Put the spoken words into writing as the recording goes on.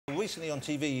recently on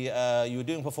TV, you were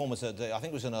doing a performance at, I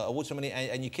think it was an award ceremony,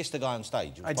 and you kissed a guy on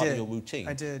stage. It was part of your routine.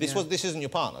 I did, This isn't your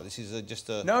partner, this is just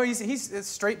a... No, he's a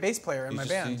straight bass player in my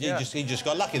band. He just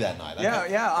got lucky that night.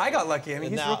 Yeah, I got lucky. I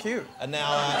mean, he's real cute. And now...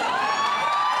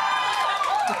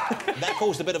 that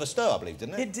caused a bit of a stir, I believe,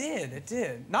 didn't it? It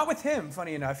did. Not with him,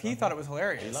 funny enough. He thought it was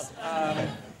hilarious. He loved it.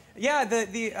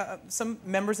 Yeah, some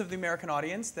members of the American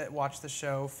audience that watched the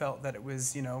show felt that it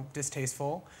was, you know,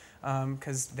 distasteful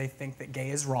because they think that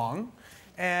gay is wrong.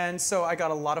 And so I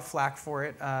got a lot of flack for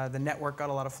it. The network got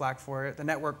a lot of flack for it. The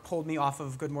network pulled me off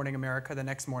of Good Morning America the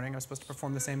next morning. I was supposed to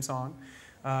perform the same song.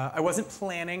 I wasn't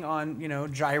planning on, you know,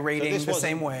 gyrating the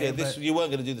same way. Yeah, you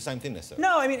weren't going to do the same thing this time.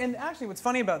 No, I mean, and actually what's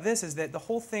funny about this is that the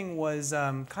whole thing was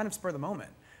kind of spur of the moment.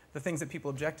 The things that people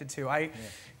objected to. But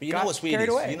you know what's weird carried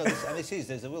away. You know,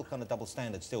 there's a real kind of double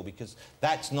standard still, because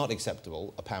that's not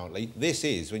acceptable, apparently. This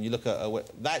is, when you look at,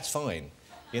 that's fine.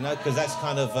 You know, because that's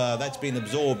kind of, that's been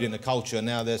absorbed in the culture, and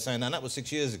now they're saying, and that was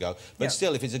 6 years ago. But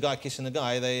still, if it's a guy kissing a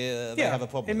guy, they have a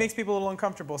problem. It makes people a little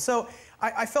uncomfortable. So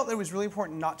I felt that it was really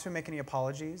important not to make any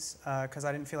apologies, because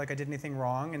I didn't feel like I did anything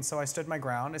wrong, and so I stood my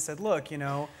ground. I said, look, you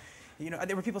know,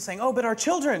 there were people saying, oh, but our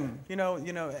children, you know,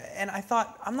 and I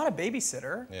thought, I'm not a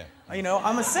babysitter. Yeah. You know,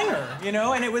 I'm a singer, you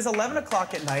know, and it was 11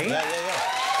 o'clock at night. Yeah.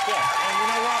 And you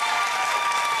know what?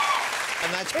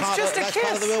 And that's part of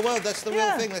the real world. That's the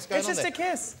real thing that's going on there. It's just a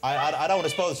kiss. I don't want to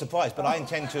spoil the surprise, but I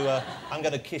intend to, I'm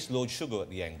going to kiss Lord Sugar at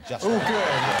the end. Just good. Love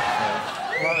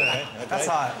it. Okay. That's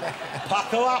hot.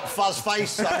 Pucker up,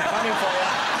 fuzzface. I'm coming for you.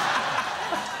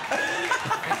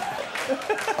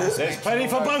 There's plenty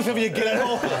for both of you,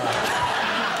 Gyllenhaal.